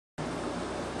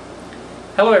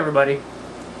Hello everybody.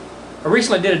 I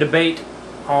recently did a debate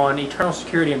on eternal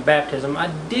security and baptism. I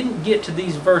didn't get to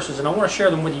these verses and I want to share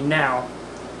them with you now.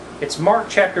 It's Mark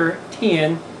chapter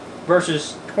 10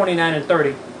 verses 29 and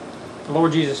 30. The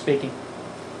Lord Jesus speaking.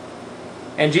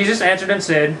 And Jesus answered and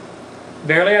said,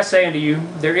 Verily I say unto you,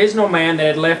 there is no man that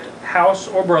had left house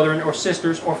or brethren or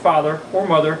sisters or father or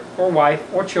mother or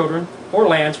wife or children or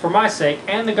lands for my sake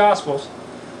and the gospel's,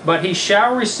 but he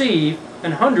shall receive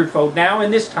 100-fold now in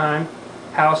this time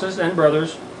houses and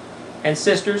brothers and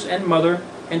sisters and mother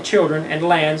and children and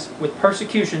lands with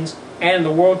persecutions, and in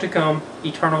the world to come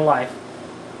eternal life.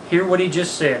 Hear what he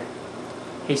just said.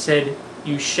 He said,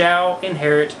 you shall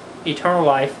inherit eternal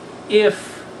life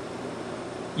if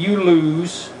you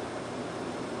lose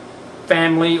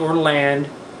family or land.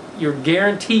 You're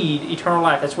guaranteed eternal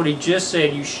life. That's what he just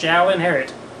said. You shall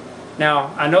inherit.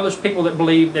 Now, I know there's people that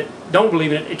don't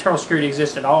believe in eternal security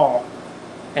exists at all.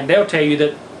 And they'll tell you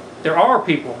that there are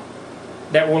people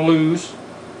that will lose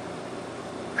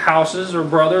houses or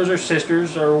brothers or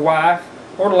sisters or wife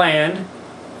or land,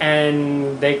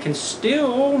 and they can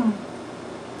still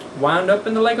wind up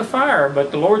in the lake of fire. But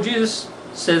the Lord Jesus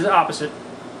says the opposite,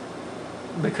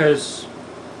 because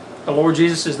the Lord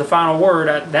Jesus is the final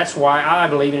word. That's why I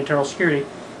believe in eternal security.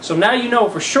 So now you know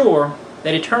for sure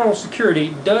that eternal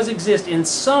security does exist in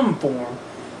some form.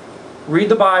 Read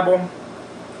the Bible,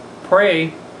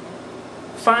 pray,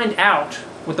 find out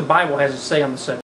what the Bible has to say on the subject.